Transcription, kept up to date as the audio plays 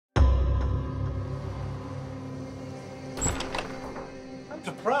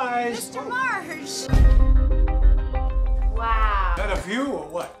Surprise! Mr. Marsh! Wow. That a view or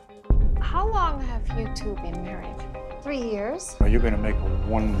what? How long have you two been married? 3 years. Are you going to make a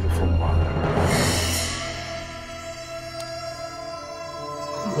wonderful mother?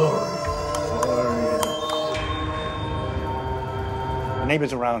 Glorious. The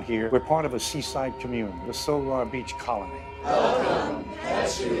neighbors around here, we're part of a seaside commune, the Solar Beach colony. Welcome,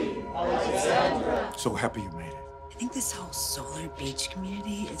 Petri, Alexandra. So happy you made it. I think this whole Solar Beach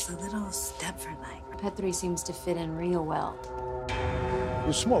community is a little Stepford-like. Petri seems to fit in real well.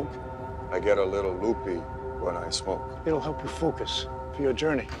 You smoke. I get a little loopy when I smoke. It'll help you focus for your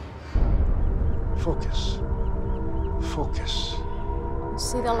journey. Focus. Focus. You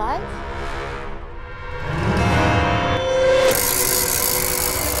see the light?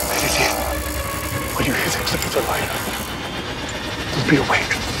 Meditate. When you hear the click of the light, you'll be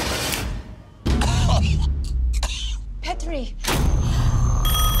awake. Petri!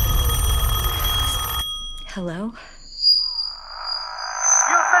 Hello?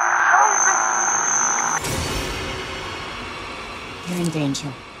 You're in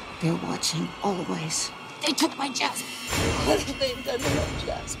danger. They're watching always. They took my Jasmine. What have they done to my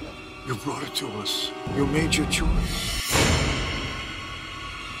Jasmine? You brought it to us. You made your choice.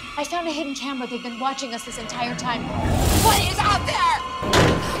 I found a hidden camera. They've been watching us this entire time. What is out there?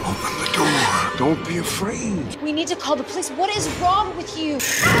 Open the door. Don't be afraid. We need to call the police. What is wrong with you?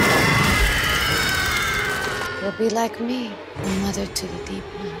 You'll be like me, a mother to the deep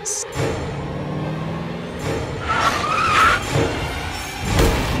ones.